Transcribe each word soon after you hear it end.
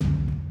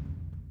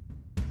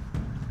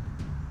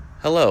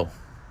Hello,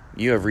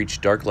 you have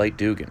reached Darklight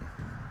Dugan.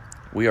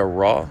 We are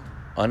raw,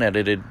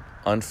 unedited,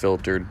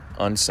 unfiltered,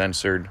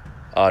 uncensored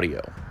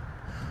audio.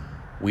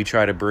 We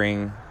try to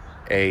bring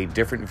a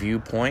different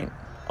viewpoint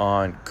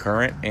on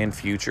current and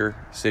future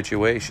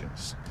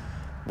situations.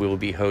 We will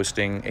be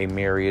hosting a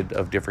myriad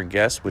of different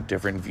guests with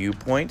different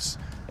viewpoints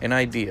and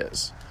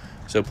ideas.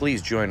 So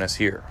please join us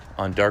here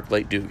on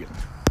Darklight Dugan.